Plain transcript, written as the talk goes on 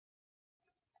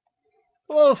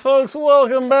Hello, folks.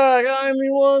 Welcome back. I'm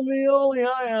the one, the only.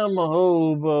 I am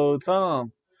Hobo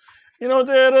Tom. You know what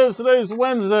day it is? Today's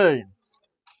Wednesday.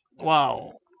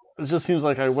 Wow. It just seems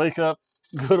like I wake up,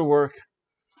 go to work,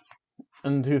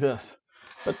 and do this.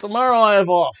 But tomorrow I have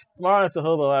off. Tomorrow I have to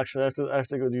Hobo, actually. I have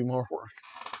to go do more work.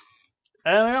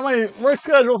 And I got my work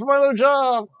schedule for my other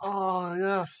job. Oh,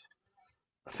 yes.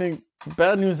 I think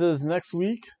bad news is next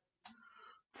week,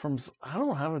 I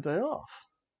don't have a day off.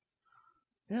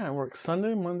 Yeah, I work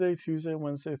Sunday, Monday, Tuesday,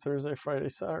 Wednesday, Thursday, Friday,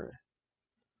 Saturday.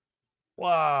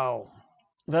 Wow.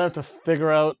 Then I have to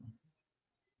figure out.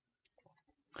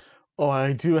 Oh,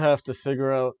 I do have to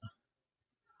figure out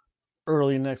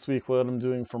early next week what I'm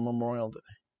doing for Memorial Day.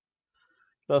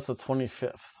 That's the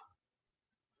 25th.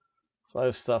 So I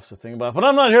have stuff to think about. But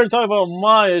I'm not here to talk about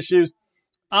my issues.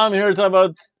 I'm here to talk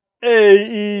about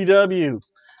AEW.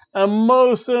 And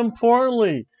most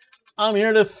importantly, I'm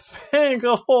here to thank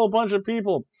a whole bunch of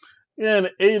people in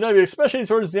AEW, especially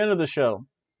towards the end of the show.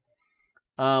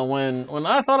 When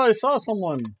I thought I saw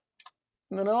someone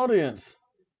in an audience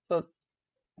that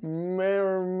may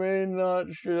or may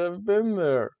not should have been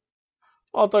there.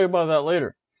 I'll talk about that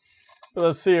later. But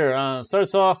let's see here.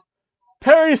 Starts off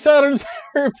Perry Saturn's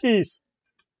hairpiece.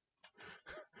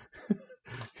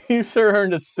 He sure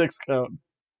earned a 6 count.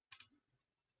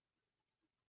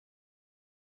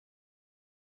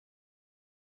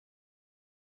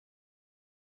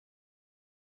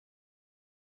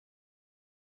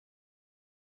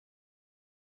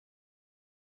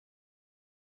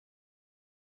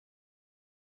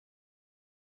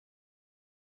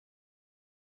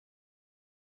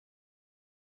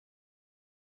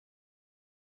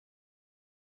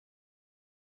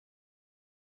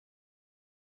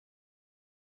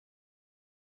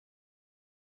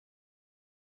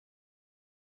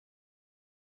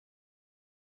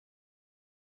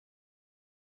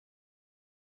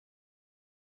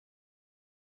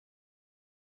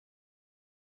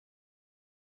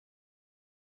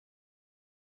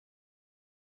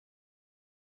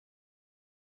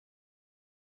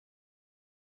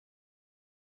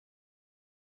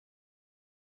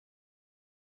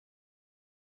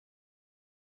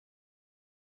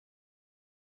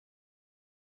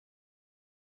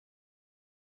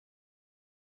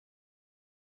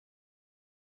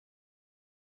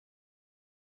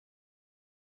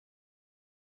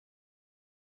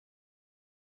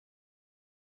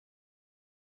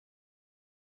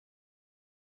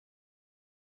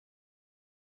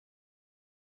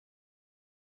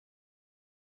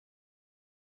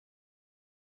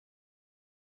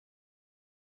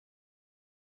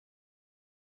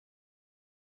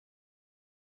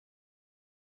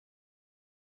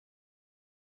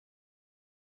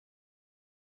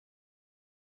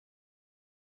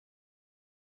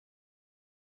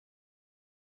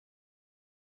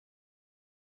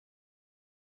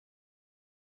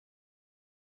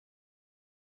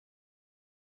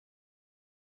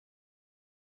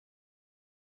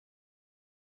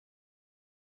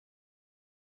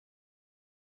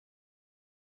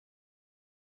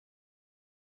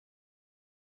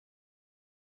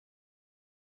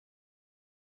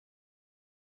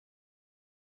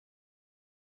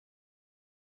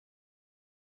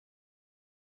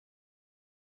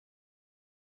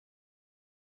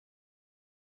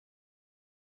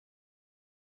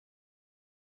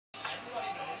 Everybody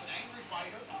knows an angry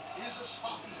fighter is a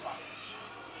sloppy fighter.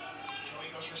 Joey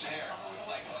goes for some cover with a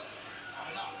leg hook.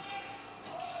 Not enough.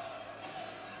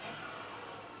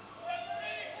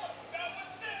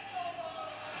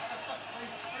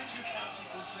 Three 2 counts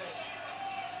equals 6.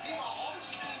 Meanwhile, all this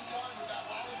is being done with that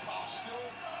lollipop still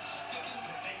sticking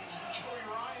to things in Joey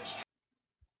Ryan's.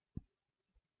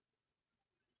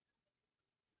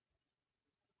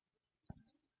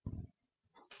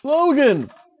 Logan!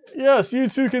 Yes, you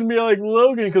too can be like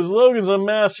Logan, because Logan's a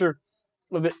master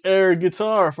of the air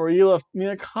guitar, for he left me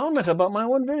a comment about my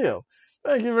one video.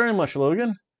 Thank you very much,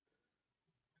 Logan.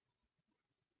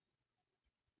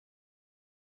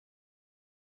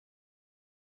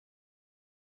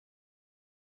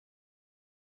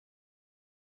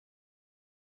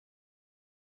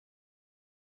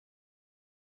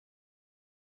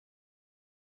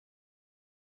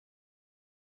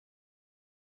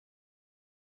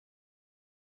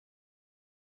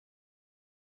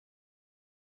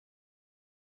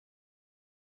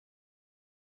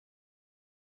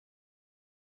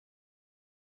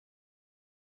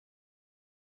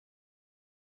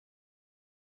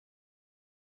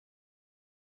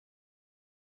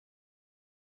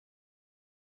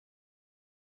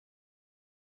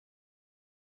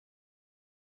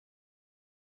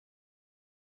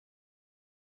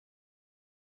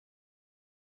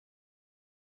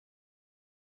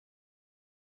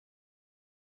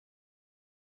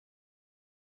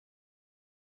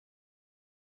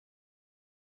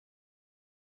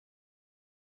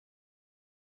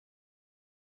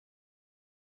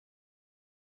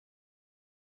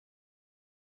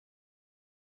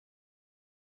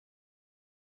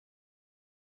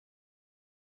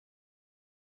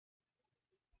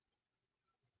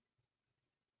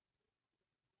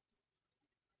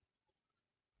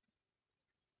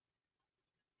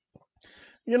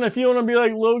 Again, if you want to be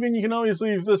like Logan, you can always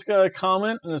leave this guy a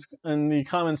comment in the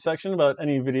comment section about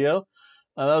any video.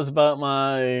 That was about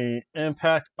my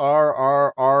Impact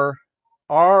R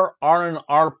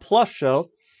Plus show,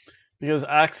 because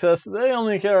Access, they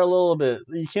only care a little bit.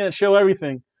 You can't show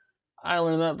everything. I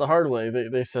learned that the hard way.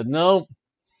 They said, no,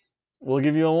 we'll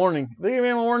give you a warning. They gave me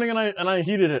a warning, and I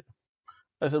heeded it.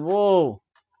 I said, whoa,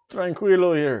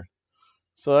 tranquilo here.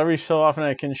 So every so often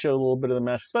I can show a little bit of the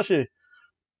match, especially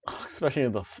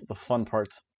the fun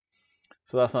parts.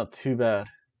 So that's not too bad.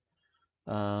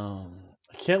 I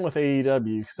can't with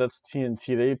AEW because that's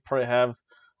TNT. They probably have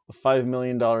a $5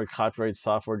 million copyright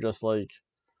software just like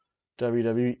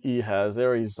WWE has. They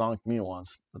already zonked me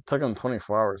once. It took them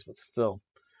 24 hours, but still,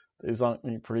 they zonked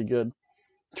me pretty good.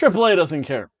 AAA doesn't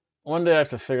care. One day I have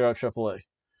to figure out AAA.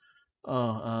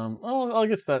 I'll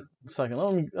get to that in a second.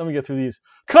 Let me get through these.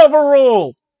 Cover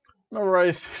roll! Whenever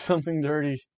I say something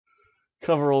dirty,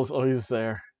 cover roll's always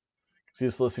there. Because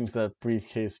he's listening to that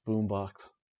briefcase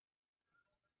boombox.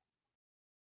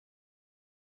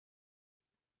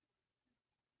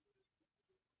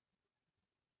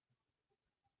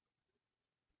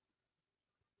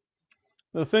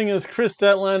 The thing is, Chris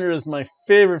Statlander is my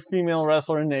favorite female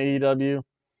wrestler in AEW.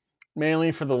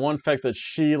 Mainly for the one fact that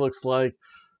she looks like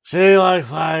a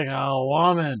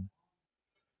woman.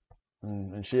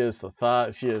 And she has the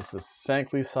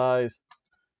sanctly sized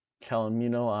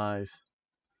Calamino eyes,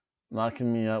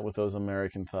 knocking me out with those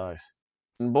American thighs.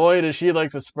 And boy, does she like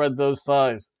to spread those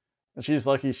thighs. And she's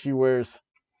lucky she wears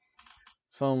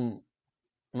some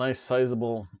nice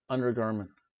sizable undergarment.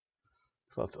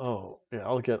 So that's,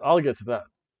 I'll get to that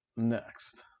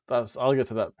next. I'll get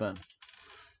to that then.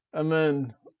 And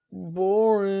then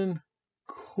Borin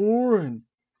Corin,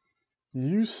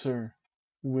 you sir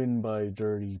win by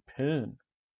dirty pin.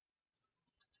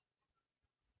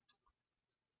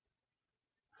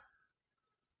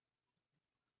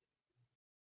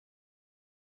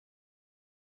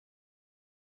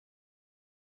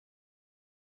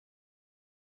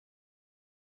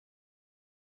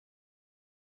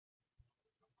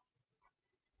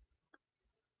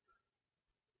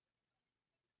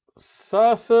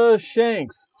 Sasha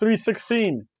Shanks,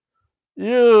 316.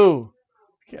 You,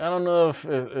 I don't know if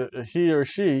he or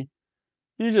she,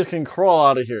 you just can crawl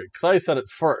out of here, because I said it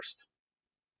first.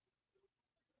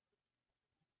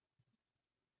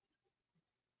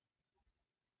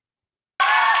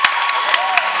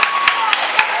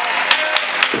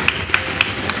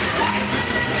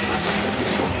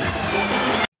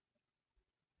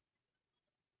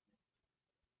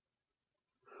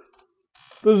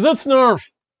 The Zitsnerf.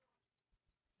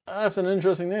 That's an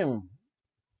interesting name.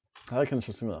 I like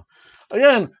interesting though.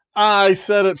 Again, I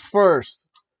said it first.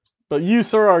 But you,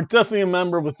 sir, are definitely a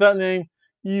member with that name.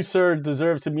 You, sir,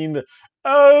 deserve to be in the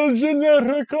El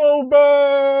Generico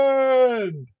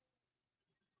Band.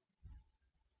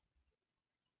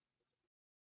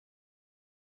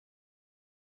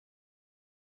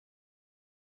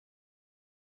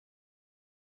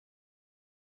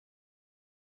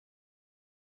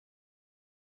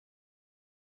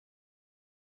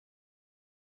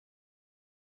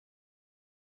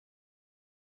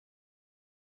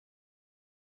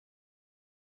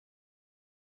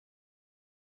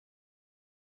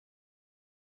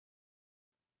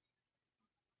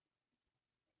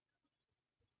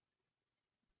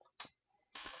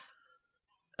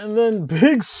 And then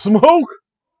Big Smoke.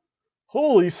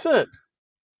 Holy shit.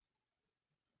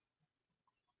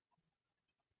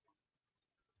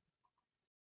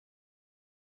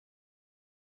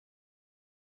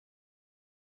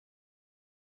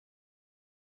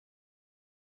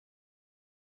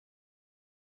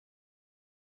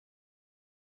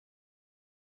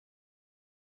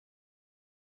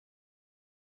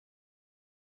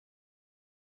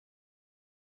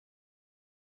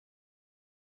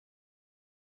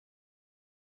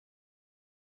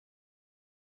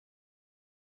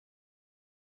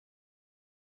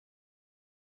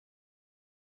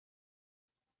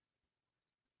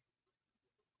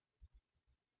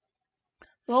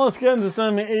 Well, let's get into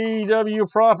some AEW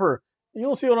proper.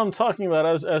 You'll see what I'm talking about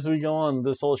as we go on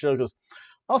this whole show. Because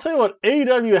I'll tell you what,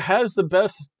 AEW has the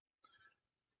best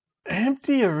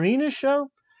empty arena show.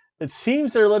 It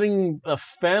seems they're letting a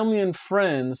family and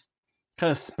friends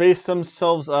kind of space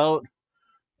themselves out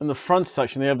in the front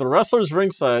section. They have the wrestlers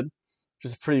ringside, which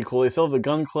is pretty cool. They still have the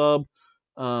Gun Club,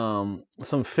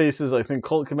 some faces. I think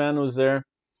Colt Commando was there.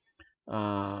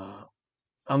 On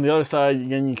the other side,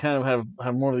 again, you kind of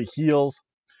have more of the heels.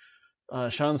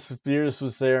 Sean Spears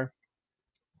was there.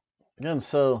 Again,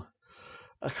 so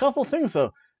a couple things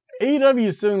though. AEW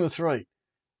is doing this right.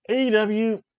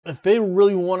 AEW, if they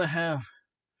really want to have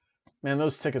Man,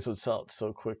 those tickets would sell out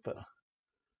so quick, though.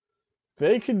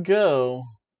 They could go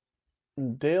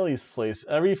in Daly's place,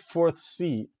 every fourth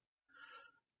seat.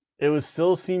 It would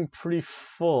still seem pretty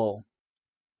full.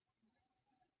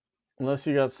 Unless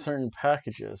you got certain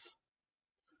packages.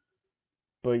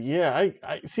 But yeah,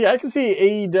 I can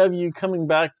see AEW coming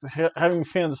back, having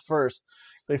fans first.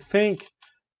 So I think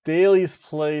Daly's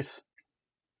place,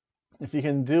 if you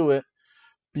can do it,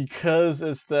 because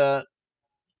it's that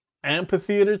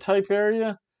amphitheater type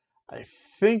area, I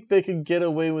think they could get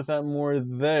away with that more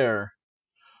there.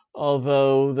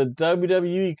 Although the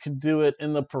WWE could do it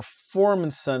in the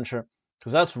Performance Center,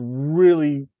 because that's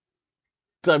really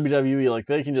WWE. Like,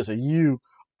 they can just say, you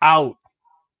out.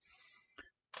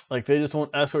 Like, they just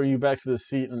won't escort you back to the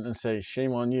seat and say,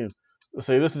 shame on you. They'll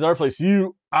say, this is our place,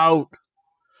 you out.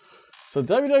 So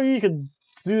WWE could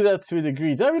do that to a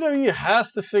degree. WWE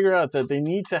has to figure out that they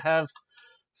need to have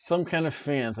some kind of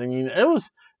fans. I mean,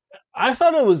 I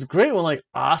thought it was great when, like,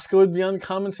 Asuka would be on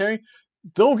commentary.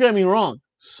 Don't get me wrong,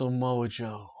 Samoa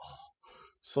Joe.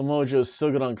 Samoa Joe is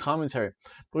so good on commentary.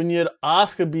 But when you had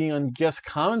Asuka being on guest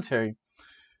commentary,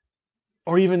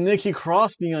 or even Nikki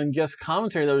Cross being on guest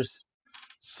commentary, there was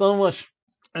so much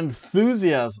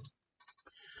enthusiasm.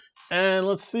 And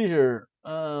let's see here.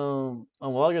 Well,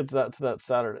 I'll get to that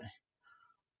Saturday.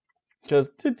 Because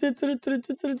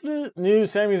new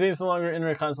Sami Zayn's no longer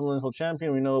Intercontinental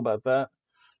Champion. We know about that.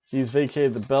 He's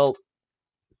vacated the belt.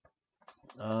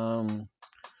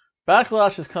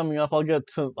 Backlash is coming up. I'll get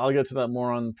to that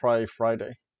more on probably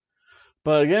Friday.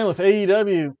 But again, with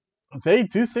AEW, they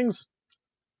do things.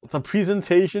 The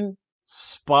presentation,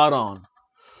 spot on.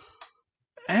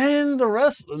 And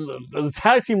the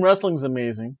tag team wrestling is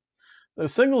amazing. The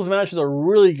singles matches are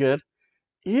really good.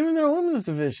 Even their women's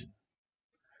division.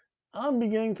 I'm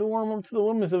beginning to warm up to the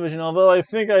women's division, although I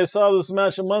think I saw this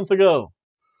match a month ago.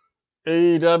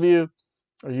 AEW,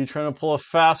 are you trying to pull a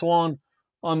fast one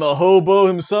on the Hobo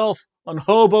himself? On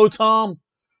Hobo Tom?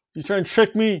 You trying to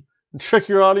trick me and trick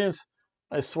your audience?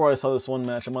 I swear I saw this one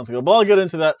match a month ago, but I'll get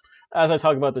into that as I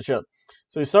talk about the show.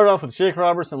 So we start off with Jake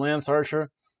Roberts and Lance Archer,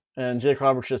 and Jake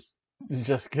Roberts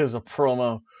just gives a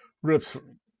promo, rips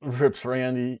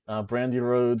Brandy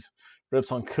Rhodes,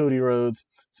 rips on Cody Rhodes,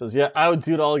 says, yeah, I would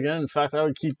do it all again. In fact, I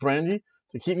would keep Brandy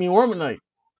to keep me warm at night.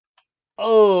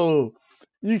 Oh,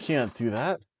 you can't do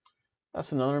that.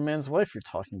 That's another man's wife you're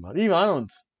talking about.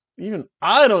 Even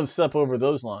I don't step over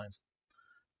those lines.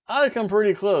 I come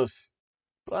pretty close,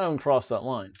 but I don't cross that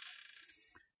line.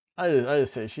 I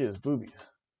just say she has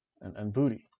boobies and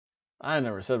booty. I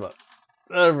never said about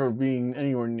ever being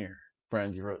anywhere near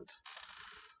Brandy Rhodes.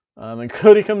 And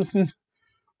Cody comes in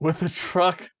with a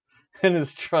truck, and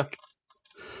his truck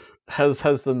has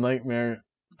the Nightmare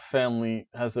family,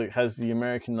 has the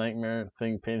American Nightmare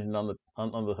thing painted on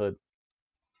the hood.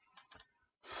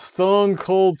 Stone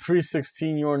Cold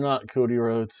 316, you're not Cody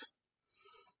Rhodes.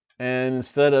 And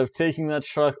instead of taking that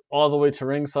truck all the way to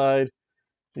ringside,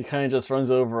 he kind of just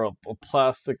runs over a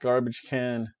plastic garbage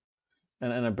can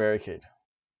and a barricade.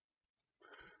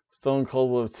 Stone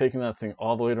Cold would have taken that thing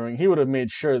all the way to ring. He would have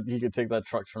made sure that he could take that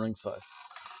truck to ringside.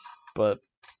 But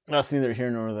that's neither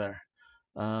here nor there.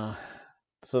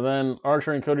 So then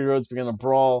Archer and Cody Rhodes began a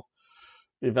brawl.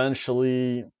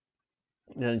 Eventually,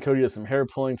 and Cody does some hair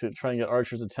pulling to try and get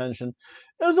Archer's attention.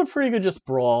 It was a pretty good just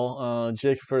brawl.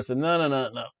 Jake first said,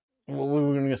 no. We're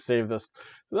going to save this.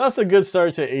 So that's a good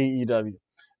start to AEW.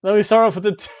 Then we start off with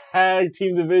the tag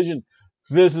team division.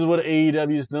 This is what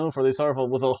AEW is known for. They start off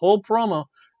with a whole promo.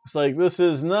 It's like, this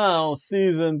is now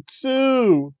season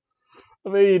 2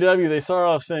 of AEW. They start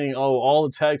off saying, all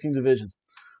the tag team divisions.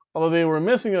 Although they were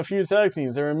missing a few tag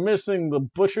teams. They were missing the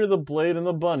Butcher, the Blade, and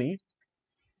the Bunny.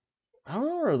 I don't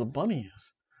know where the Bunny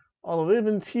is. Although they've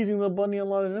been teasing the Bunny a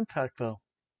lot in Impact, though.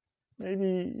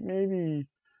 Maybe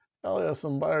Ellie has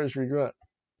some buyer's regret.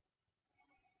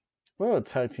 What other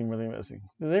tag team were they missing?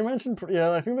 Did they mention?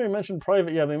 Yeah, I think they mentioned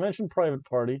Private. Yeah, they mentioned Private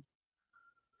Party.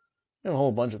 They have a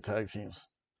whole bunch of tag teams.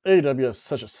 AEW has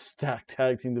such a stacked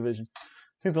tag team division. I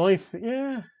think the only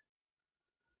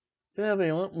yeah,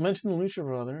 they mentioned the Lucha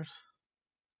Brothers.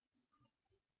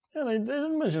 Yeah, they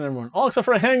didn't mention everyone. All except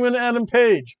for Hangman Adam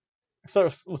Page.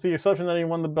 With the exception that he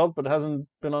won the belt but hasn't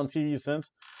been on TV since.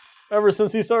 Ever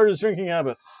since he started his drinking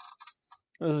habit.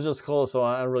 This is just cool, so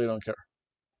I really don't care.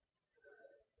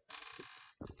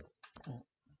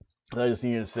 I just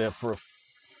need to stay up for a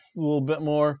little bit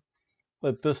more.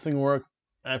 Let this thing work.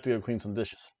 I have to go clean some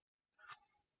dishes.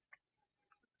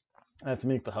 I have to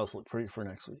make the house look pretty for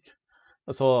next week.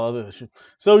 That's all other issues.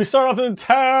 So we start off in a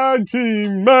tag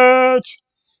team match.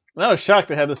 And I was shocked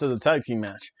they had this as a tag team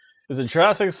match. It was a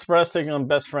Jurassic Express taking on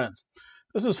Best Friends.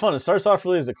 This is fun. It starts off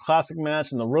really as a classic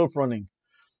match, and the rope running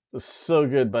is so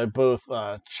good by both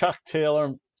Chuck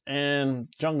Taylor and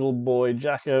Jungle Boy.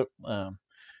 Jungle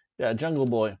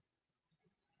Boy.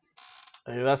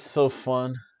 Hey, that's so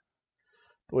fun.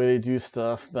 The way they do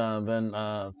stuff. Then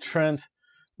Trent,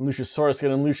 Luchasaurus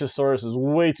getting Luchasaurus is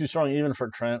way too strong even for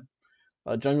Trent.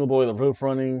 Jungle Boy, the rope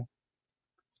running.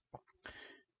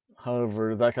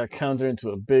 However, that got countered into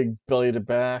a big belly to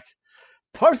back.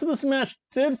 Parts of this match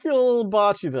did feel a little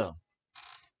botchy though.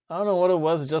 I don't know what it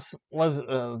was. It just was.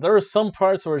 There were some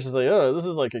parts where it's just like, oh, this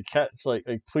is like a catch. Like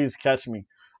please catch me.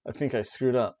 I think I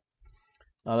screwed up.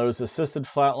 There was assisted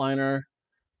flatliner.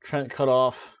 Trent cut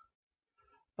off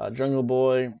Jungle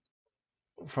Boy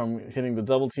from hitting the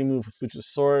double team move with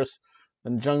Luchasaurus.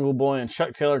 Then Jungle Boy and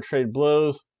Chuck Taylor trade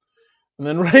blows. And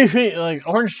then Ray Phoenix, like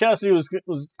Orange Cassidy was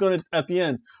going to, at the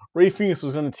end, Ray Phoenix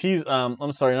was going to tease,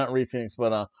 I'm sorry, not Ray Phoenix,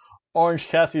 but Orange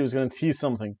Cassidy was going to tease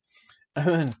something. And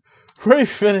then Ray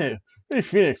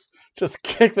Phoenix just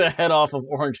kicked the head off of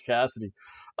Orange Cassidy.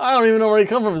 I don't even know where he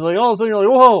come from. It's like, all of a sudden you're like,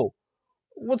 whoa,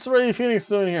 what's Ray Phoenix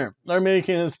doing here? They're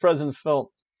making his presence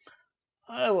felt.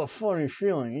 I have a funny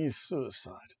feeling he's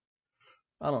suicide.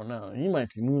 I don't know. He might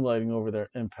be moonlighting over their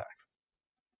Impact.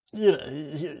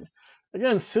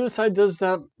 Again, Suicide does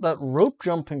that rope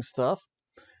jumping stuff,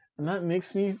 and that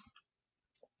makes me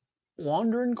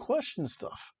wonder and question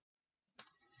stuff.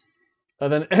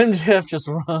 And then MJF just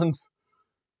runs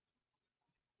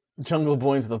Jungle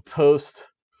Boy into the post,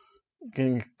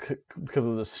 because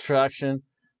of the distraction.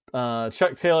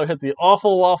 Chuck Taylor hit the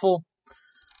awful waffle.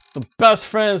 The best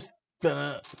friends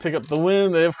pick up the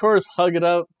win. They, of course, hug it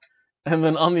out. And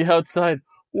then on the outside,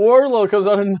 Wardlow comes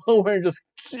out of nowhere and just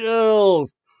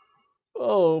kills.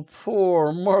 Oh,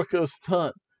 poor Marco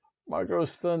Stunt. Marco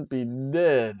Stunt be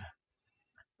dead.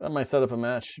 That might set up a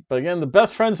match. But again, the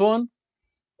best friends won.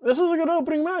 This was a good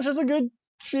opening match. It's a good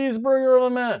cheeseburger of a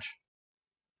match.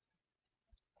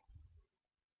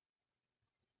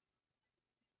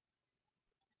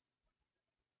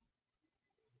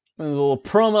 And there's a little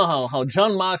promo how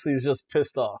Jon Moxley is just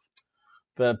pissed off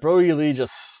that Brody Lee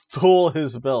just stole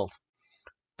his belt.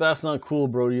 That's not cool,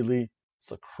 Brody Lee.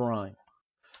 It's a crime.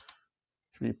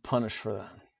 Should be punished for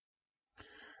that.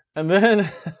 And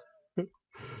then,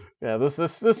 yeah,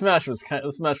 this match was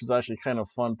actually kind of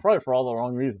fun, probably for all the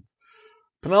wrong reasons.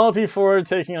 Penelope Ford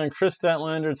taking on Chris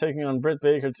Statlander, taking on Britt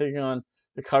Baker, taking on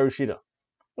Hikaru Shida.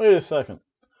 Wait a second.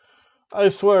 I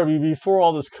swear, before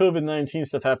all this COVID-19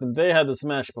 stuff happened, they had this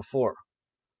match before.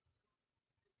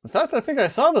 In fact, I think I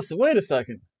saw this. Wait a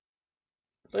second.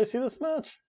 Did I see this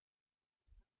match?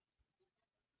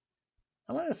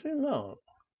 I might have seen, no.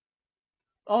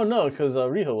 Oh, no, because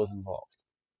Riho was involved.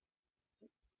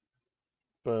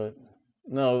 But,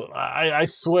 no, I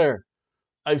swear,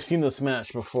 I've seen this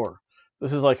match before.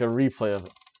 This is like a replay of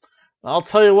it. I'll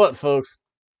tell you what, folks.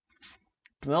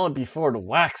 Penelope Ford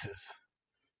waxes.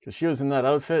 Because she was in that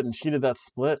outfit and she did that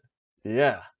split.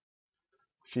 Yeah.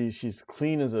 She's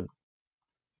clean as a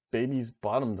baby's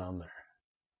bottom down there.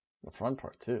 The front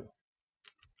part, too.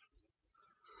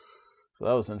 So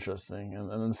that was interesting.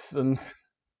 And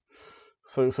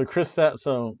so Chris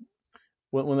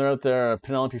when they're out there,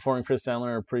 Penelope Ford and Chris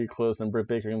Statlander are pretty close, and Britt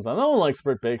Baker comes on. No one likes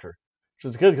Britt Baker, which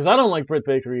is good because I don't like Britt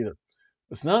Baker either.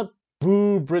 It's not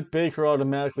boo Britt Baker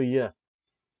automatically yet.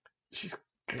 She's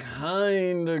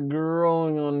kind of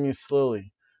growing on me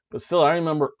slowly, but still, I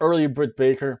remember early Britt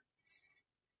Baker.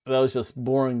 That was just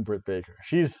boring Britt Baker.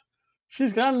 She's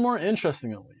gotten more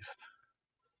interesting at least.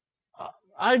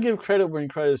 I give credit when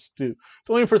credit's due.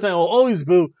 The only person I will always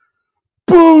boo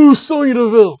Sonya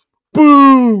Deville.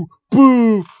 Boo,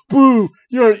 boo, boo.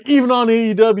 You're even on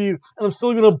AEW, and I'm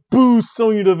still gonna boo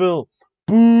Sonya Deville.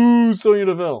 Boo Sonya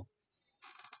Deville.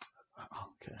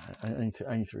 Okay,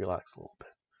 I need to relax a little bit.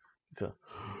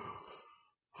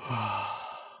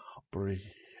 Breathe.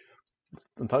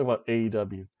 I'm talking about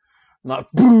AEW,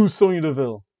 not boo Sonya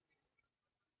Deville.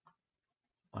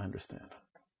 I understand.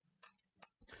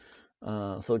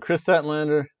 So Chris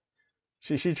Statlander,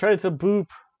 she tried to boop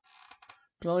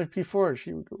Penelope Ford.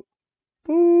 She would go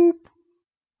boop.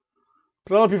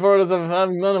 Penelope Ford doesn't have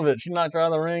none of it. She knocked her out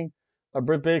of the ring.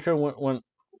 Britt Baker went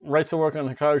right to work on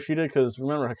Hikaru Shida because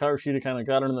remember Hikaru Shida kind of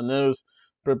got her in the nose.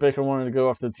 Britt Baker wanted to go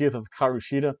after the teeth of Hikaru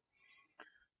Shida.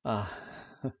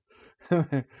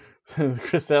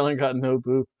 Chris Statlander got no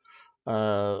boop.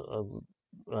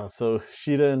 So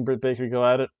Shida and Britt Baker go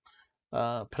at it.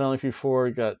 Penelope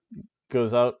Ford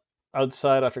goes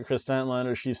outside after Chris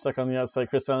Statlander. She's stuck on the outside.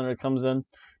 Chris Statlander comes in.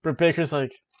 Britt Baker's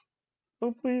like,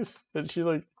 oh please, and she's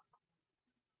like,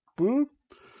 boop.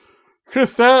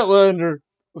 Chris Statlander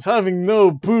was having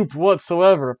no boop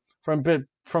whatsoever from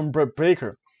from Britt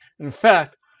Baker. In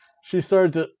fact, she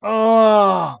started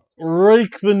to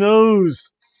rake the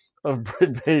nose of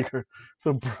Britt Baker.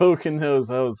 The broken nose.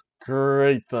 That was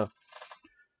great, though.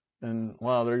 And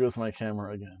wow, there goes my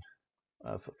camera again.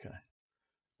 That's okay.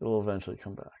 It'll eventually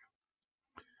come back.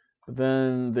 But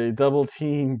then they double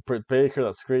team Britt Baker.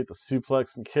 That's great. The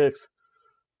suplex and kicks.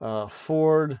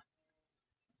 Ford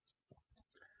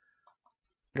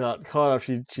got caught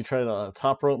after she tried a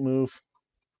top rope move.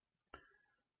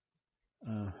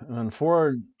 And then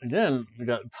Ford, again,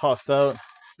 got tossed out,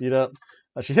 beat up.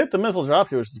 She hit the missile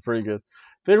dropkick, which is pretty good.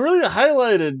 They really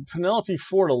highlighted Penelope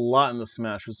Ford a lot in this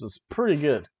match, which is pretty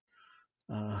good.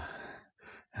 And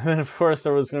then, of course,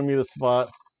 there was going to be the spot.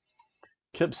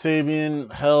 Kip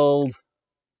Sabian held,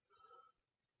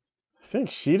 I think,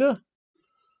 Sheeta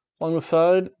along the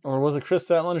side. Or was it Chris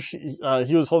Statlander?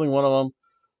 He was holding one of them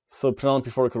so Penelope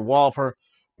Ford could wallop her.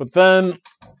 But then,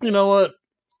 you know what?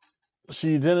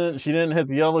 She didn't hit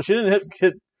the elbow. She didn't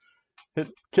hit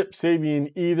Kip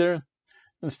Sabian either.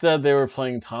 Instead, they were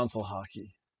playing tonsil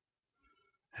hockey.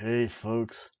 Hey,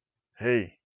 folks.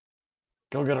 Hey,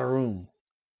 go get a room.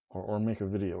 Or make a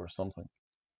video or something.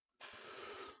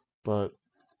 But,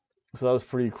 so that was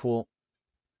pretty cool.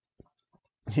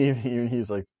 He's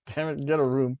like, damn it, get a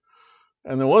room.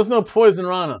 And there was no Poison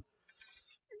Rana.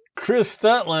 Chris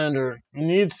Statlander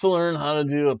needs to learn how to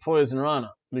do a Poison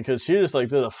Rana. Because she just like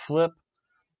did a flip.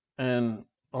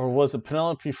 Or was it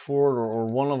Penelope Ford or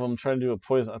one of them tried to do a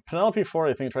Poison? Penelope Ford,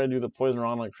 I think, tried to do the Poison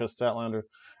Rana like Chris Statlander.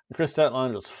 And Chris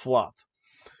Statlander just flopped.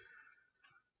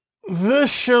 This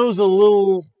shows a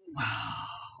little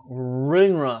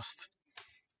ring rust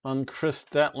on Chris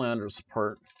Statlander's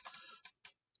part.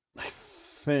 I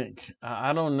think.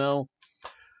 I don't know.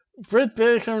 Britt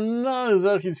Baker, I'm not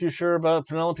exactly too sure about.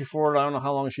 Penelope Ford, I don't know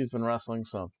how long she's been wrestling,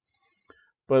 so.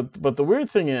 But the weird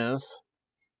thing is,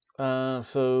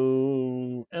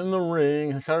 so in the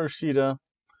ring, Hikaru Shida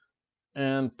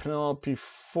and Penelope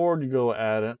Ford go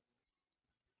at it.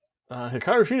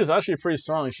 Hikaru Shida is actually pretty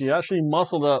strong. She actually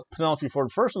muscled up Penelope Ford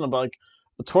first in a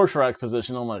torture rack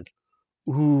position. I'm like,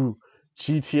 ooh,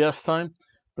 GTS time.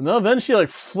 But no, then she like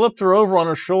flipped her over on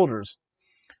her shoulders,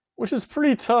 which is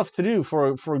pretty tough to do for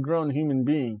a grown human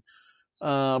being.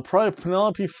 Probably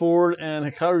Penelope Ford and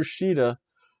Hikaru Shida.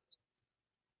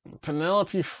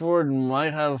 Penelope Ford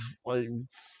might have like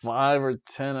 5 or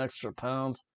 10 extra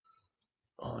pounds,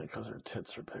 only because her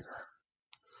tits are bigger.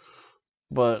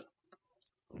 But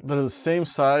they're the same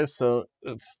size, so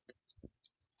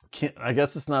I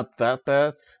guess it's not that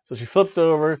bad. So she flipped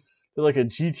over, did like a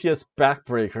GTS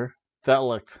backbreaker.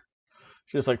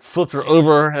 She just like flipped her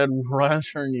over her head, right on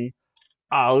her knee.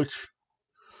 Ouch.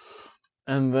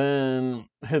 And then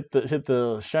hit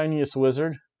the shiniest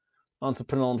wizard onto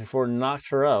Penelope Ford and knocked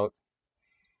her out.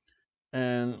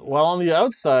 And while on the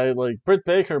outside, like Britt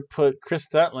Baker put Chris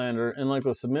Statlander in like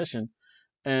the submission,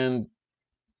 and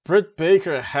Britt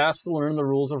Baker has to learn the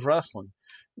rules of wrestling.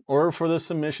 In order for the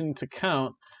submission to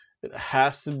count, it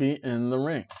has to be in the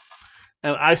ring.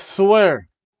 And I swear,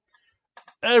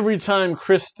 every time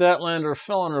Chris Statlander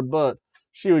fell on her butt,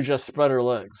 she would just spread her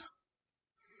legs.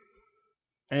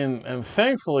 And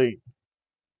thankfully,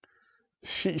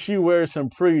 she wears some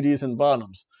pretty decent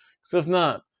bottoms. Because if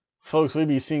not, folks, we'd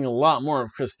be seeing a lot more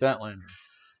of Chris Statlander.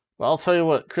 But I'll tell you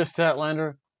what, Chris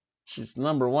Statlander, she's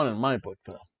number one in my book,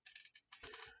 though.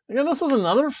 Again, this was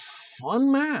another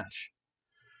fun match.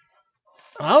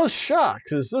 And I was shocked,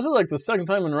 because this is like the second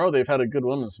time in a row they've had a good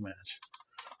women's match.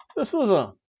 This was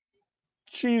a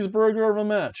cheeseburger of a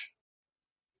match.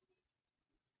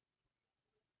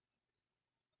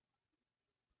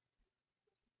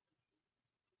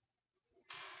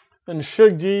 And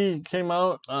Shug D came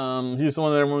out. He's the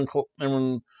one that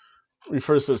everyone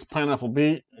refers to as Pineapple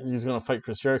Beat. He's going to fight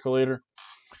Chris Jericho later.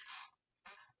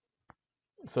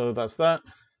 So that's that.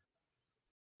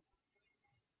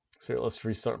 So here, let's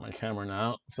restart my camera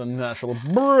now. It's a natural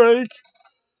break.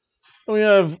 Then we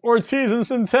have Ortiz and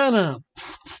Santana.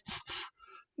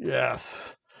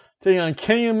 Yes. Taking on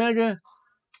Kenny Omega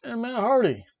and Matt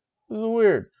Hardy. This is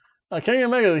weird. Kenny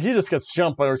Omega, he just gets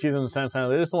jumped by Ortiz and Santana.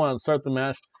 They just want to start the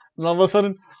match. And all of a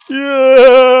sudden, yes!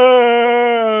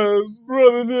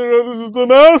 Brother Nero, this is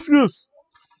Damascus!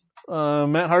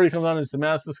 Matt Hardy comes on in his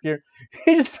Damascus gear.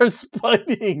 He just starts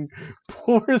fighting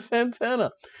poor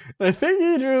Santana. And I think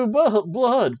he drew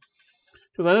blood.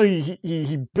 Because I know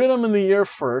he bit him in the ear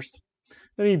first.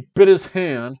 Then he bit his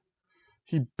hand.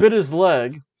 He bit his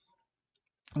leg.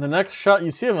 And the next shot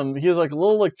you see of him, he has like a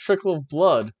little like trickle of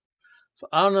blood. So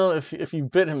I don't know if he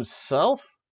bit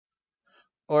himself.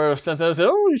 Or if Santana said,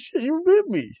 oh shit, you bit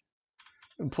me.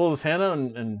 And pulled his hand out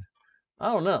and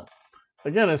I don't know.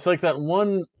 again, it's like that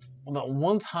one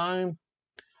time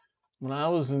when I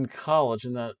was in college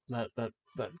and that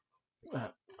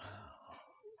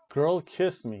girl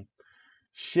kissed me.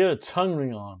 She had a tongue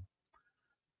ring on,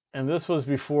 and this was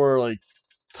before like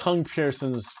tongue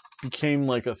piercings became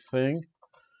like a thing.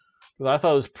 Because I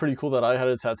thought it was pretty cool that I had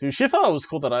a tattoo. She thought it was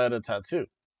cool that I had a tattoo,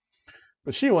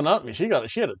 but she went up me. She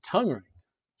had a tongue ring.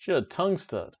 She had a tongue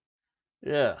stud.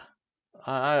 Yeah,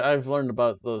 I've learned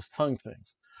about those tongue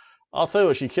things. I'll tell you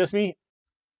what. She kissed me,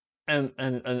 and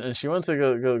she went to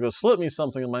go slip me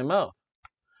something in my mouth,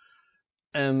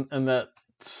 and that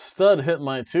stud hit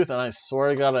my tooth, and I swear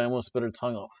to God, I almost bit her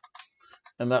tongue off,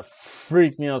 and that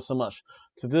freaked me out so much.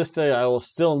 To this day, I will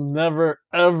still never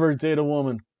ever date a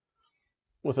woman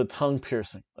with a tongue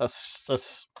piercing.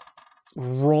 That's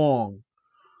wrong.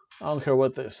 I don't care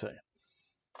what they say.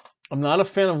 I'm not a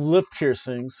fan of lip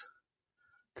piercings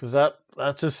because that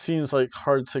just seems like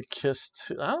hard to kiss.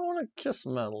 I don't want to kiss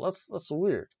metal. That's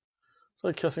weird. It's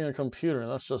like kissing a computer.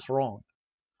 That's just wrong.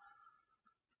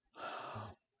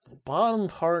 The bottom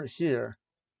part here.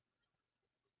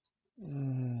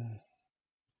 I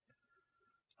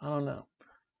don't know.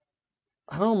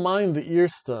 I don't mind the ear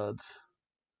studs,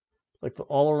 like the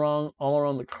all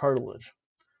around the cartilage.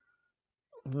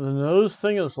 The nose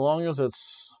thing, as long as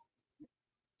it's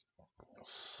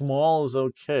small, is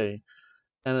okay,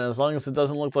 and as long as it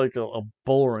doesn't look like a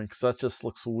bull ring, because that just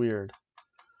looks weird.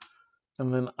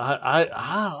 And then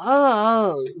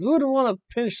who would want to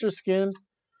pinch their skin,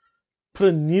 put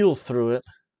a needle through it,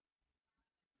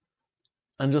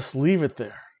 and just leave it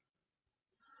there?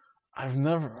 I've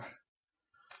never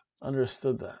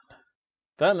understood that.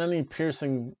 That and any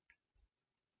piercing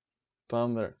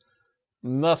down there.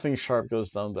 Nothing sharp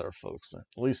goes down there, folks. At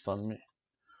least on me.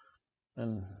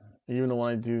 And even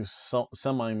when I do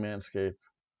semi-manscape,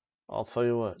 I'll tell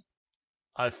you what.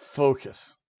 I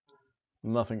focus.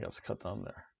 Nothing gets cut down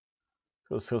there.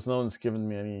 Because no one's given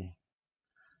me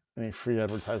any free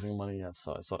advertising money yet.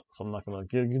 So I'm not going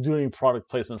to do any product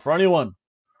placement for anyone.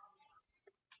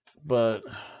 But,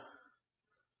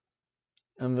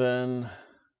 and then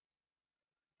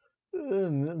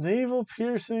navel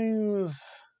piercings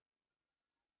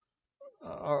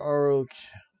are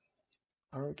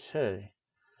okay.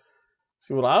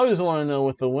 See, what I always want to know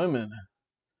with the women,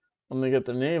 when they get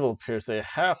their navel pierced, they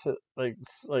have to, like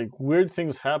weird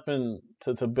things happen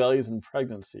to bellies in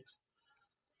pregnancies.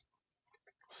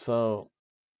 So,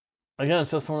 again,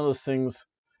 it's just one of those things.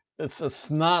 It's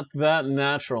not that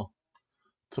natural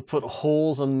to put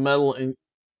holes in metal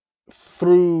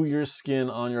through your skin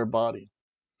on your body.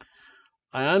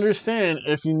 I understand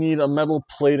if you need a metal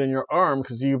plate in your arm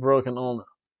because you broke an ulna,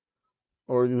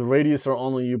 or the radius or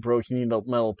ulna you broke, you need a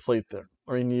metal plate there,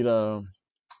 or you need a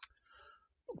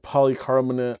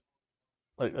polycarbonate,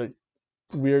 like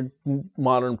weird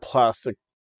modern plastic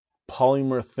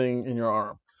polymer thing in your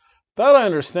arm. That I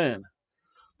understand.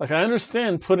 Like, I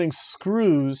understand putting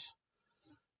screws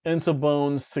into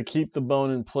bones to keep the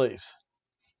bone in place.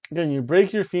 Again, you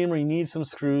break your femur, you need some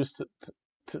screws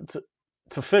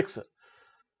to fix it.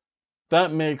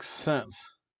 That makes sense.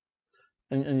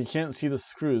 And you can't see the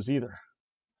screws either.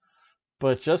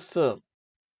 But just to,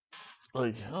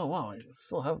 like, oh wow, I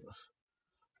still have this.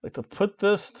 Like, to put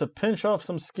this, to pinch off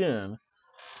some skin,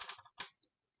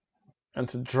 and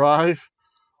to drive,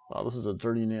 wow, this is a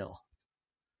dirty nail.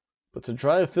 But to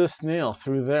drive this nail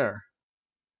through there,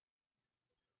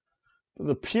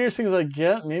 the piercings I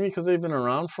get, maybe because they've been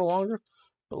around for longer,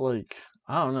 but like,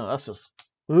 I don't know, that's just,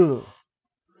 ugh,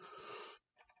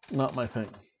 not my thing.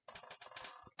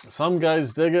 Some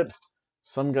guys dig it,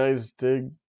 some guys dig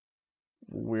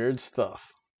weird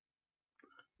stuff.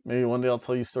 Maybe one day I'll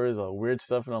tell you stories about weird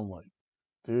stuff, and I'm like,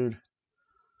 dude,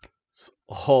 it's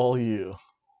all you.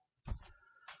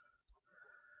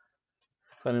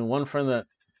 So I knew one friend that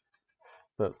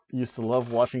used to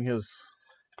love watching his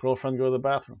girlfriend go to the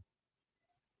bathroom.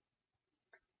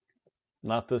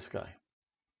 Not this guy.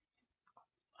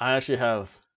 I actually have,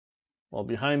 well,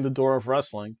 behind the door of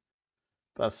wrestling,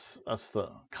 that's the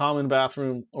common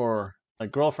bathroom or my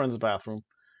girlfriend's bathroom.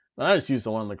 And I just use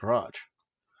the one in the garage,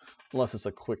 unless it's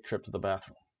a quick trip to the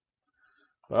bathroom.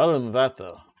 But other than that,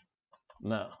 though,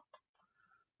 no,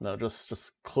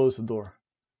 just close the door.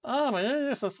 Ah, man,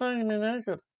 you're just saying me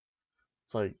naked.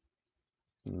 It's like,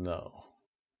 no.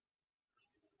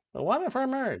 But what if we're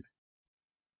married?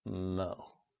 No.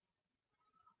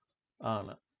 I don't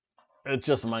know. It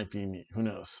just might be me. Who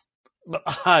knows? But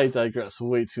I digress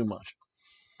way too much.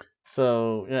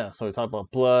 So, yeah, so we talked about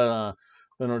blood.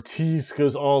 Then Ortiz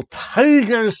goes all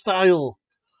tiger style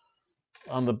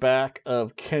on the back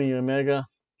of Kenny Omega.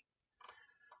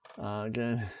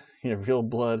 Again, real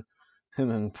blood. And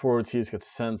then poor Ortiz gets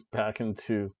sent back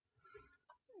into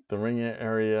the ring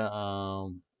area.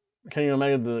 Kenny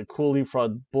Omega did a cool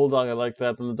leapfrog bulldog. I like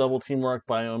that. Then the double teamwork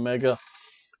by Omega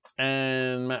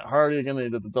and Matt Hardy. Again, they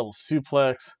did the double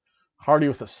suplex. Hardy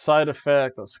with a side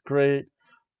effect. That's great.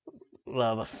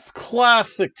 The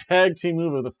classic tag team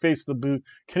move of the face of the boot.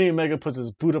 Kenny Omega puts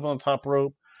his boot up on the top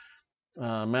rope.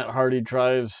 Matt Hardy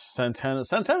drives Santana.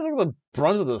 Santana's like the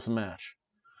brunt of this match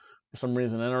for some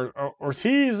reason. And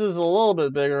Ortiz is a little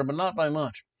bit bigger, but not by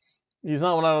much. He's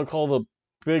not what I would call the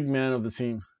big man of the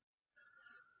team.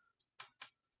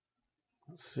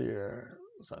 Let's see here.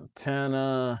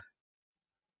 Santana.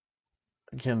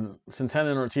 Again, Santana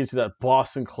and Ortiz do that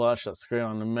Boston clutch. That's great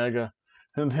on Omega.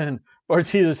 And then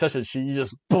Ortiz is such a cheat. You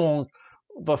just boom,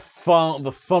 the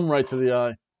thumb right to the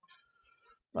eye.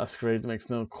 That's great. Makes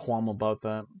no qualm about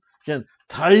that. Again,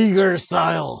 Tiger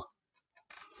style.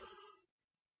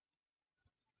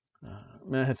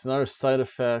 Man hits another side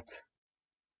effect.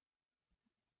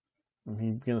 And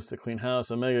he begins to clean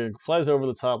house. Omega flies over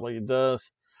the top like he does.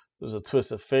 There's a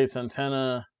twist of fate.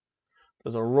 Santana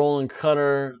does a rolling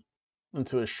cutter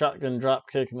into a shotgun drop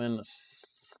kick, and then a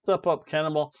step up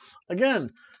cannonball. Again,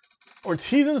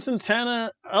 Ortiz and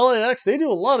Santana, LAX, they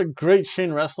do a lot of great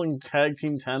chain wrestling tag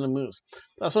team tandem moves.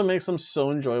 That's what makes them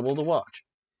so enjoyable to watch.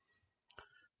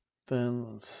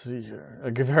 Then, let's see here.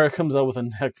 Guevara comes out with a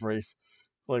neck brace.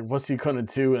 Like, what's he going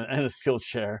to do? And a steel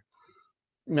chair.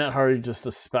 Matt Hardy just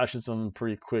dispatches him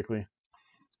pretty quickly.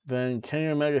 Then Kenny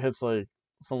Omega hits, like,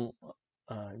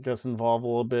 gets involved a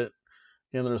little bit.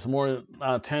 And there's more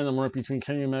tandem work between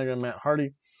Kenny Omega and Matt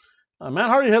Hardy. Matt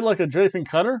Hardy hit like a draping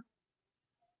cutter.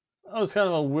 That was kind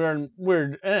of a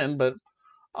weird end, but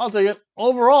I'll take it.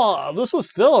 Overall, this was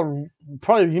still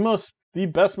probably the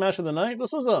best match of the night.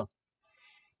 This was a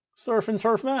surf and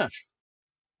turf match.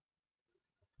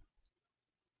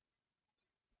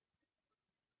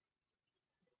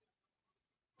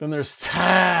 Then there's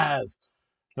Taz,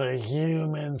 the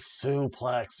human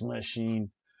suplex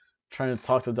machine, trying to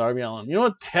talk to Darby Allin. You know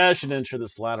what? Taz should enter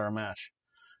this ladder match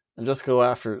and just go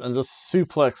after it and just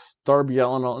suplex Darby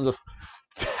Allin and just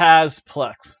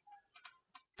Tazplex.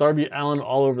 Darby Allin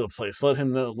all over the place. Let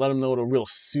him know what a real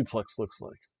suplex looks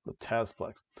like with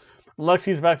Tazplex.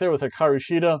 Lexi's back there with Hikaru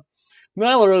Shida.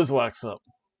 Nyla Rose walks up.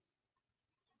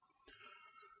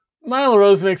 Nyla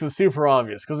Rose makes it super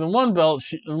obvious because in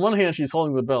one hand she's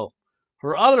holding the belt.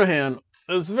 Her other hand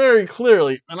is very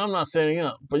clearly, and I'm not standing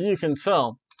up, but you can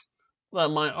tell that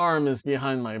my arm is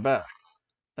behind my back.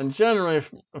 And generally,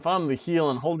 if I'm the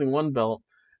heel and holding one belt,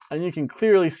 and you can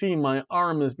clearly see my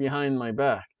arm is behind my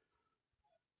back,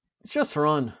 just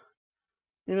run.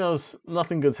 You know,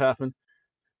 nothing good's happened.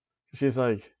 She's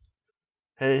like,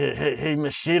 hey,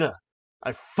 Miss Shida,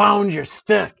 I found your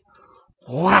stick.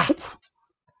 Whap!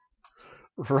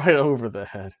 Right over the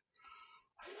head.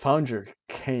 I found your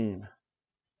cane.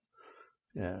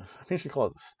 Yeah, I think she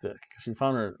called it a stick. She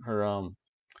found her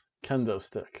kendo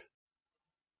stick.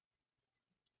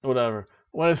 Whatever.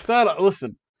 When it's that,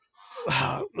 listen,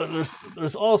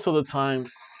 there's also the time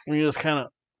when you just kind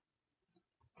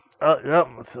of, yep,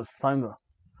 it's just time to.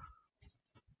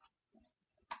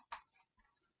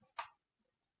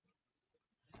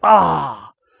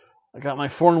 I got my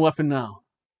foreign weapon now.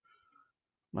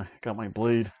 Got my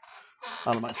blade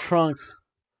out of my trunks.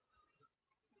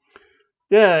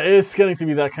 Yeah, it's getting to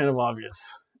be that kind of obvious,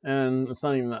 and it's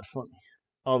not even that funny.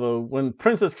 Although when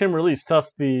Princess Kimberly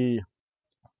stuffed the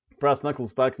brass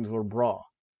knuckles back into her bra,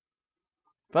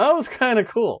 that was kind of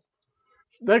cool.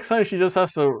 Next time she just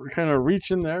has to kind of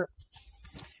reach in there.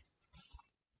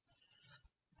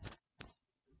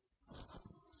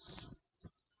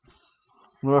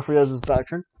 The referee has his back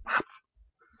turned.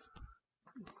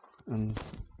 And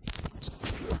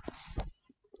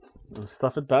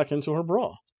stuff it back into her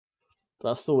bra.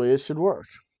 That's the way it should work.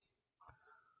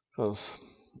 Because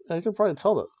you can probably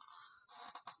tell that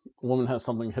a woman has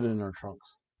something hidden in her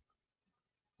trunks.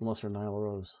 Unless you're Nyla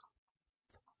Rose.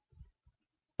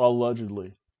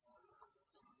 Allegedly.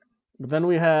 But then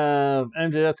we have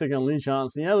MJF taking Lee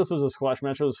Johnson. Yeah, this was a squash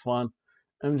match. It was fun.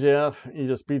 MJF, he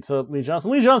just beats up Lee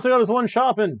Johnson. Lee Johnson got his one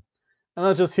shopping. And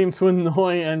that just seemed to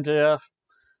annoy MJF.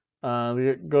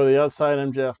 They go to the outside.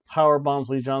 MJF power bombs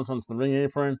Lee Johnson onto the ring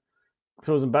apron.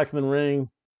 Throws him back in the ring.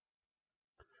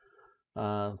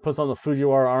 Puts on the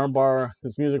Fujiwara armbar.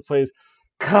 His music plays.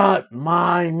 Cut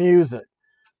my music.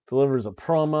 Delivers a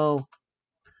promo.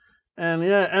 And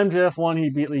yeah, MJF won. He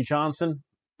beat Lee Johnson.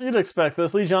 You'd expect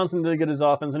this. Lee Johnson did get his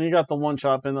offense, and he got the one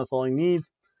chop in. That's all he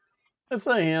needs. It's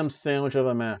a ham sandwich of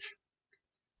a match.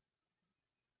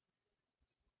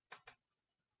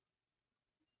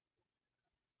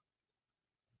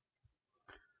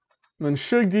 And then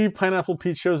Suge D, Pineapple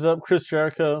Pete shows up. Chris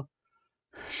Jericho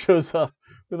shows up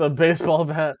with a baseball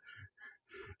bat.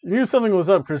 You knew something was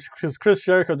up because Chris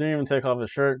Jericho didn't even take off his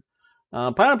shirt.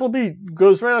 Pineapple Pete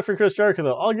goes right after Chris Jericho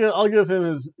though. I'll give him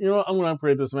his. You know what? I'm gonna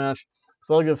upgrade this match,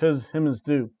 so I'll give him his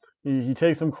due. He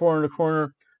takes him corner to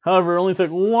corner. However, it only took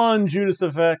one Judas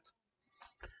effect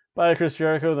by Chris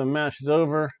Jericho. The match is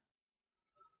over.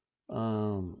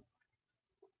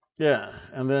 Yeah,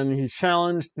 and then he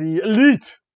challenged the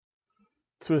Elite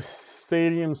to a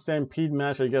stadium stampede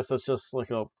match. I guess that's just like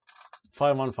a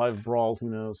 5-on-5 brawl. Who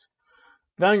knows?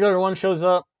 Vanguard 1 shows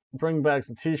up, brings back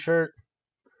the T-shirt.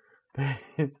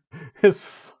 The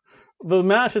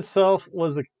match itself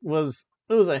was a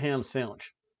ham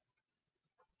sandwich.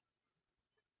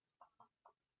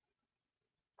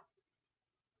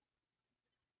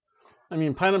 I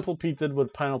mean, Pineapple Pete did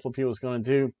what Pineapple Pete was going to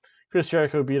do. Chris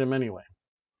Jericho beat him anyway,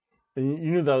 and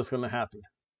you knew that was going to happen.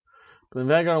 But then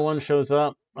Vanguard 1 shows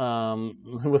up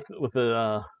with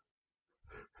the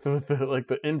like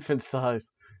the infant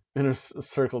size inner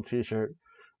circle T-shirt.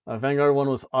 Vanguard 1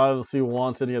 was obviously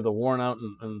wanted. He had the worn out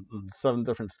in 7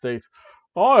 different states.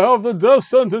 I have the death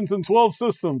sentence in 12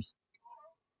 systems.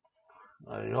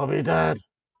 You'll be dead.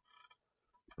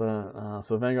 But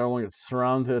so Vanguard 1 gets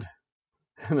surrounded,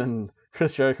 and then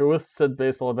Chris Jericho with said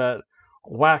baseball bat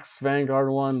whacks Vanguard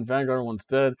 1. Vanguard 1's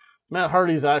dead. Matt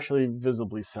Hardy's actually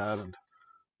visibly saddened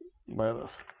by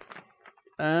this.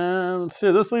 And let's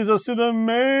see, this leads us to the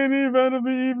main event of the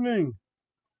evening.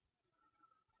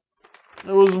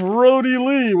 It was Brody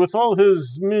Lee with all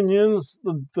his minions,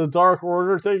 the Dark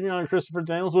Order, taking on Christopher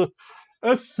Daniels with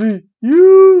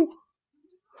SCU.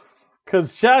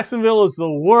 Because Jacksonville is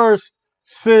the worst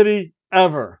city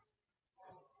ever.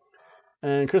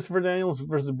 And Christopher Daniels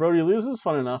versus Brody Lee, this is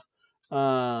fun enough.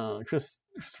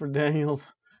 Christopher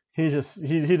Daniels, he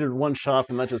did one shot,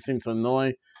 and that just seemed to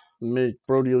annoy and make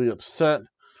Brody Lee upset.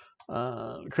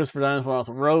 Christopher Daniels went off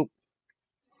the rope.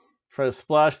 Try to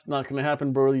splash, not going to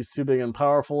happen. Brody's too big and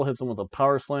powerful. Hits him with a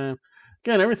power slam.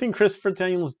 Again, everything Christopher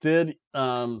Daniels did,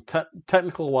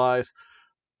 technical wise,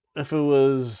 if it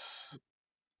was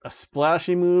a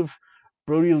splashy move,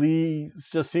 Brody Lee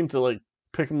just seemed to like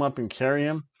pick him up and carry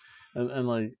him, and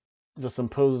like just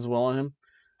imposes well on him.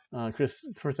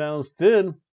 Christopher Daniels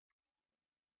did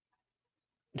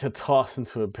get tossed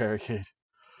into a barricade,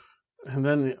 and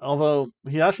then although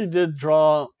he actually did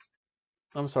draw.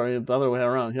 I'm sorry, the other way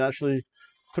around. He actually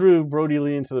threw Brody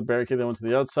Lee into the barricade that went to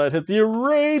the outside, hit the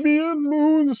Arabian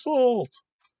moonsault.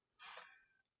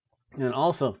 And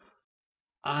also,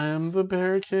 I'm the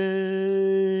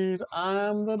barricade,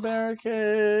 I'm the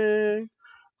barricade,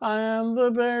 I am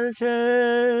the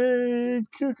barricade,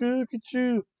 cuckoo,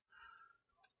 cuckoo.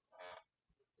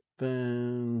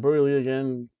 Then Brody Lee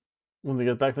again, when they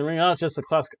get back to the ring, it's just a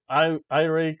classic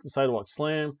eye-rake, the sidewalk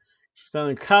slam.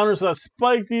 Stanley counters with that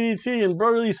spike DDT, and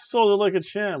Brody Lee sold it like a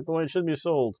champ, the way it should be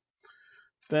sold.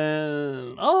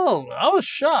 Then, I was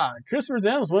shocked. Christopher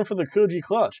Daniels went for the Koji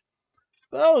clutch.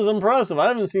 That was impressive. I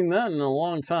haven't seen that in a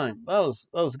long time. That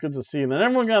was good to see. And then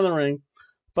everyone got in the ring.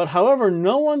 But however,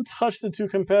 no one touched the two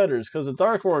competitors because the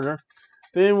Dark Order,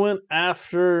 they went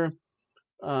after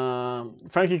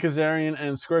Frankie Kazarian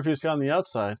and Scorpio Sky on the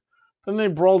outside. Then they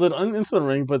brawled it into the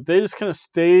ring, but they just kind of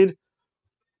stayed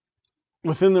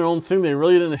within their own thing. They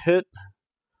really didn't hit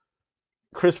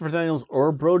Christopher Daniels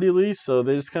or Brody Lee, so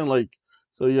they just kind of like,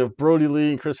 so you have Brody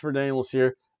Lee and Christopher Daniels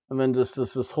here, and then just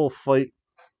this whole fight,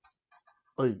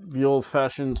 like the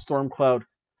old-fashioned Storm Cloud,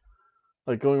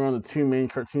 like going around the two main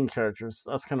cartoon characters.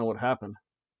 That's kind of what happened.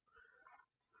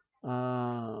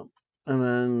 And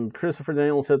then Christopher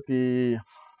Daniels hit the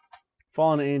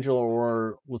Fallen Angel,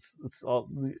 or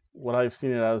what I've seen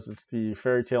it as, it's the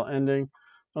fairy tale ending.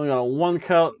 Only got a 1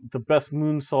 count, the best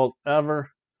moonsault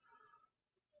ever.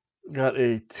 Got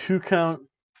a 2 count,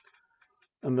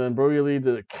 and then Brody Lee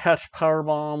did a catch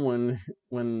powerbomb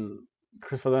when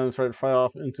Christopher Daniels tried to fly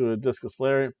off into a discus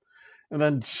lariat. And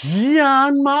then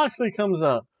Jon Moxley comes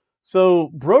out. So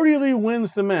Brody Lee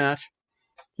wins the match.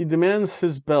 He demands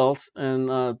his belt,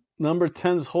 and number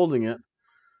 10 is holding it.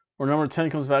 Or number 10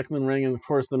 comes back in the ring, and of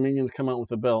course the minions come out with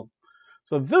the belt.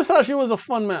 So this actually was a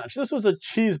fun match. This was a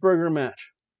cheeseburger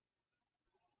match.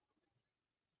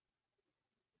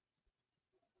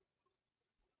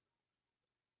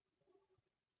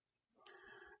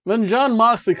 Then Jon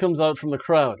Moxley comes out from the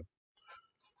crowd.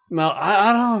 Now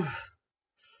I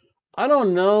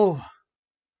don't know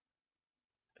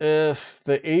if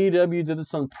the AEW did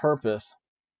this on purpose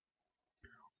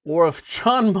or if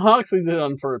Jon Moxley did it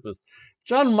on purpose.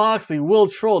 Jon Moxley will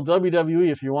troll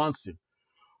WWE if he wants to.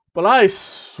 But I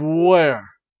swear,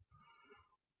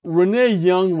 Renee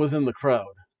Young was in the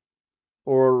crowd.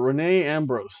 or Renee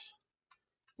Ambrose,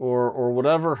 or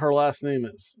whatever her last name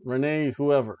is, Renee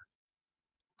whoever,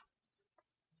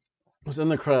 was in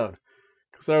the crowd.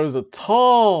 Because there was a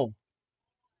tall,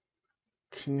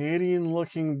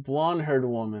 Canadian-looking blonde-haired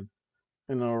woman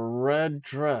in a red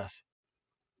dress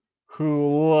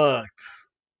who looked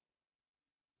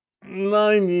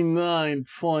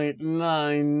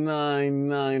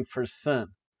 99.999%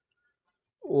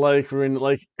 like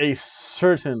a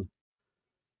certain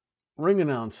ring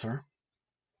announcer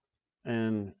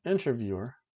and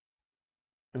interviewer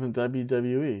in the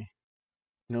WWE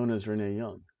known as Renee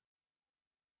Young.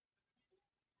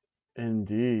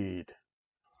 Indeed.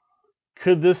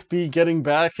 Could this be getting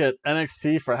back at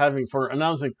NXT for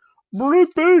announcing Britt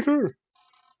Baker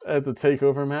at the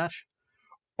TakeOver match?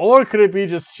 Or could it be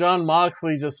just Jon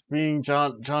Moxley just being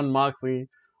John Moxley,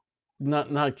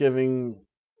 not giving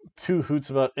two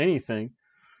hoots about anything,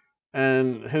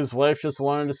 and his wife just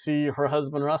wanted to see her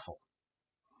husband wrestle?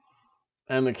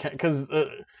 And because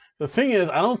the thing is,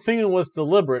 I don't think it was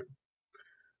deliberate,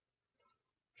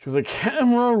 because the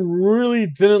camera really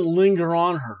didn't linger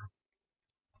on her.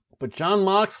 But Jon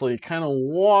Moxley kind of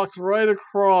walked right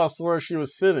across where she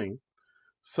was sitting.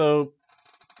 So,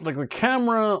 like, the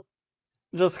camera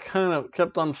just kind of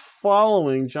kept on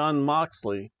following Jon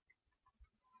Moxley.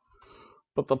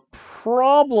 But the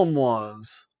problem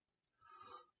was,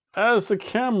 as the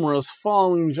camera's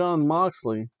following Jon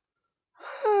Moxley,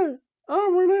 hey,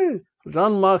 I'm Renee. So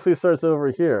Jon Moxley starts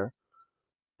over here.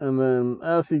 And then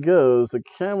as he goes, the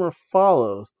camera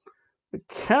follows. The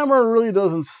camera really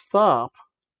doesn't stop.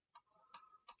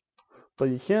 But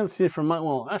you can't see it from my...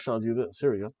 Well, actually, I'll do this.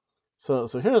 Here we go. So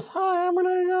here's, hi, I'm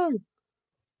Renee Young.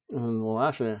 And, well,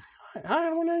 actually, hi,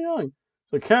 I'm Renee Young.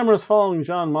 So the camera's following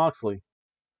Jon Moxley.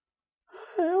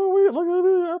 Hey, oh, wait, look at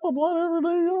me. I'm a blonde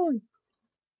Renee Young.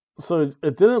 So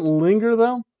it didn't linger,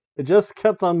 though. It just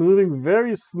kept on moving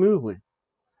very smoothly.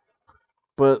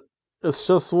 But it's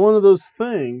just one of those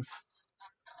things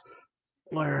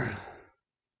where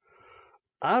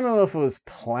I don't know if it was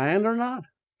planned or not.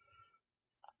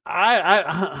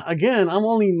 Again, I'm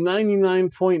only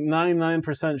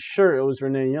 99.99% sure it was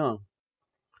Renee Young.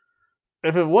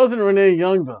 If it wasn't Renee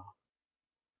Young, though,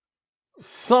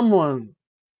 someone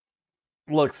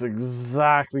looks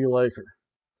exactly like her.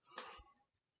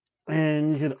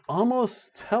 And you could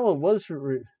almost tell it was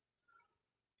her,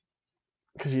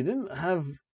 because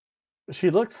she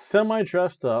looked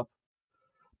semi-dressed up.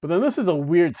 But then this is a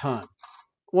weird time.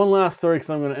 One last story,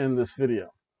 because I'm going to end this video.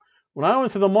 When I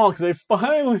went to the mall, because they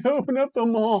finally opened up the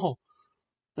mall,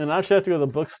 and I actually have to go to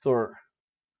the bookstore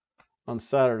on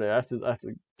Saturday. I have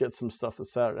to get some stuff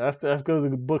this Saturday. I have to go to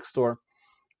the bookstore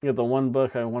and get the one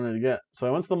book I wanted to get. So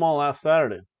I went to the mall last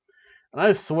Saturday, and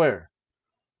I swear,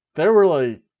 there were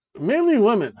like mainly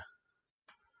women,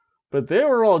 but they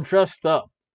were all dressed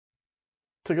up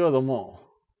to go to the mall.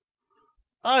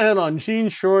 I had on jean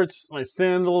shorts, my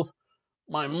sandals,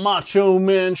 my Macho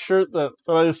Man shirt that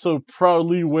I so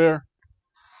proudly wear.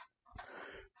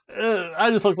 I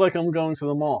just looked like I'm going to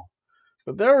the mall.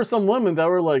 But there were some women that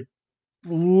were like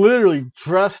literally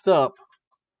dressed up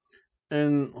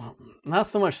in not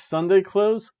so much Sunday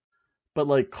clothes, but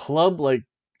like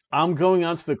I'm going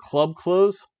out to the club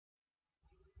clothes,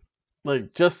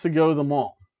 like just to go to the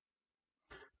mall.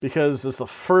 Because it's the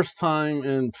first time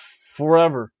in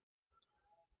forever,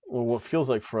 or what feels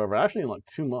like forever, actually in like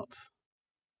 2 months.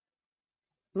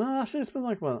 No, actually it's been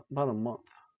like about a month.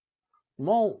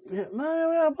 Mall, yeah,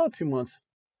 about 2 months.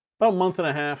 About a month and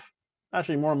a half.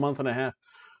 Actually more a month and a half.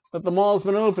 That the mall's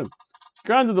been open.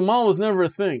 Granted, the mall was never a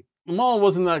thing. The mall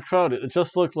wasn't that crowded. It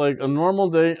just looked like a normal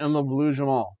day in the Volusia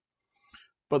Mall.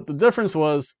 But the difference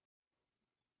was,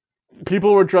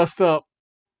 people were dressed up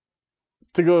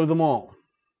to go to the mall.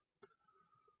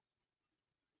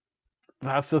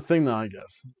 That's the thing, though, I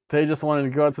guess. They just wanted to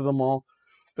go out to the mall.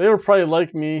 They were probably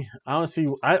like me.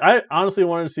 I honestly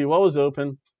wanted to see what was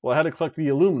open. Well, I had to collect the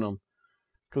aluminum.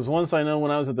 Because once I know,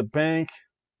 when I was at the bank,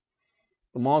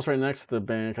 the mall's right next to the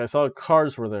bank, I saw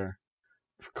cars were there.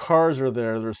 If cars are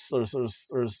there,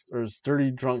 there's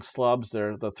dirty drunk slobs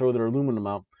there that throw their aluminum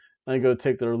out. And I go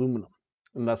take their aluminum.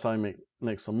 And that's how I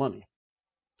make some money.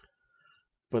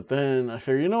 But then I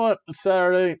figured, you know what? It's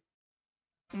Saturday.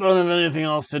 Don't have anything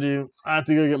else to do. I have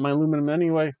to go get my aluminum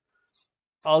anyway.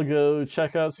 I'll go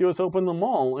check out, see what's open in the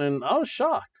mall. And I was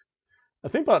shocked. I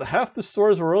think about half the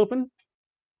stores were open.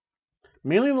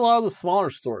 Mainly a lot of the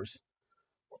smaller stores.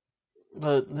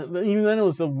 But even then,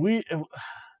 it's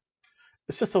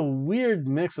just a weird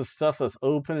mix of stuff that's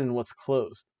open and what's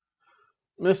closed.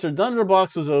 Mr.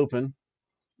 Dunderbox was open,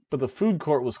 but the food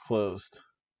court was closed.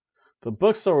 The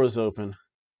bookstore was open.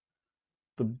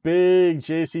 the big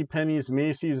JCPenney's,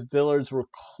 Macy's, Dillard's were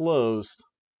closed.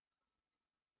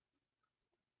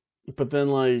 But then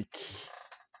like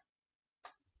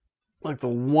the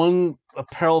one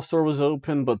apparel store was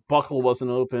open, but Buckle wasn't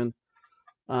open.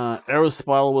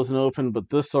 Aerospile wasn't open, but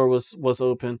this store was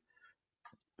open.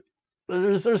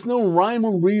 There's no rhyme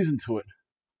or reason to it.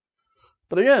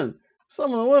 But again,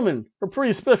 some of the women were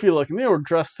pretty spiffy looking. They were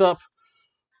dressed up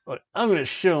like, I'm going to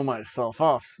show myself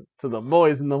off to the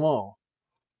boys in the mall.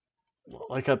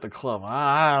 Like at the club.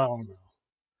 I don't know.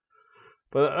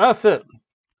 But that's it.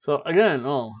 So again,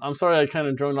 I'm sorry I kind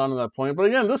of droned on to that point. But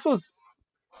again, this was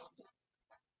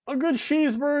a good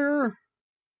cheeseburger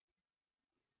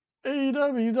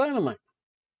AEW Dynamite.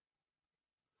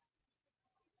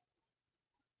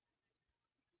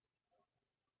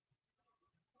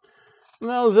 And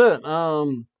that was it.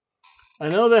 I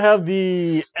know they have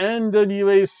the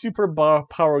NWA Super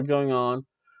Power going on.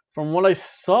 From what I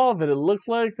saw of it, it looked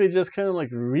like they just kind of like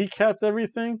recapped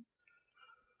everything.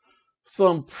 So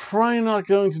I'm probably not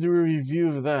going to do a review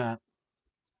of that.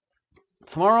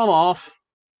 Tomorrow I'm off.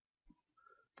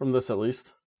 From this at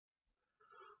least.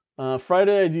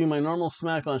 Friday I do my normal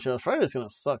SmackDown show. Friday's gonna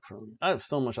suck for me. I have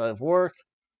so much. I have work.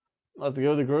 I have to go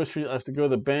to the grocery. I have to go to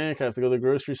the bank. I have to go to the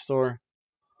grocery store.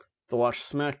 To watch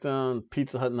SmackDown,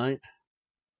 Pizza Hut night.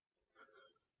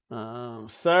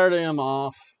 Saturday I'm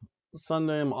off.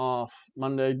 Sunday I'm off.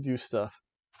 Monday I do stuff.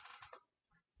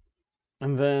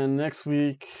 And then next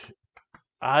week,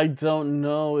 I don't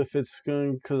know if it's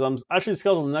going, because I'm actually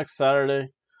scheduled next Saturday.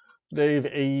 Day of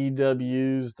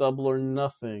AEW's Double or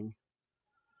Nothing.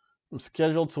 I'm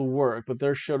scheduled to work, but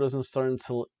their show doesn't start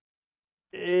until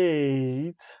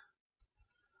 8.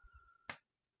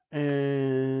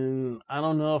 And I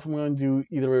don't know if I'm going to do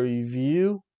either a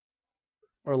review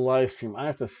or live stream. I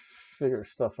have to figure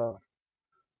stuff out.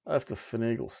 I have to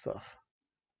finagle stuff.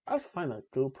 I have to find that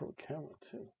GoPro camera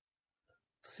too.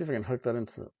 Let's see if I can hook that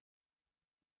into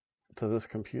this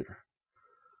computer.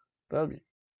 That'd be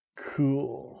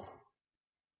cool.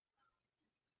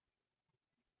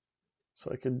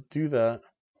 So I could do that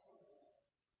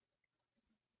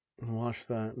and watch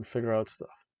that and figure out stuff.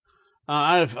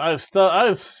 I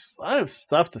have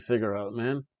stuff to figure out,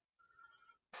 man.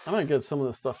 I might get some of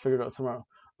this stuff figured out tomorrow.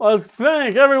 Well,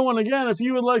 thank everyone again. If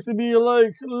you would like to be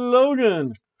like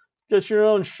Logan, get your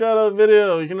own shout out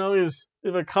video. You can always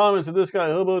leave a comment to this guy,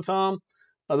 Hobo Tom.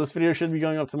 This video should be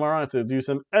going up tomorrow. I have to do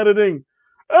some editing.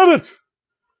 Edit!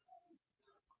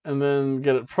 And then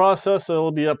get it processed, so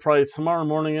it'll be up probably tomorrow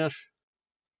morning-ish.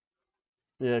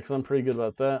 Yeah, because I'm pretty good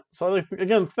about that. So I'd like to,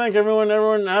 again, thank everyone.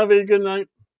 Everyone, have a good night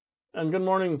and good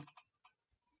morning.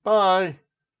 Bye.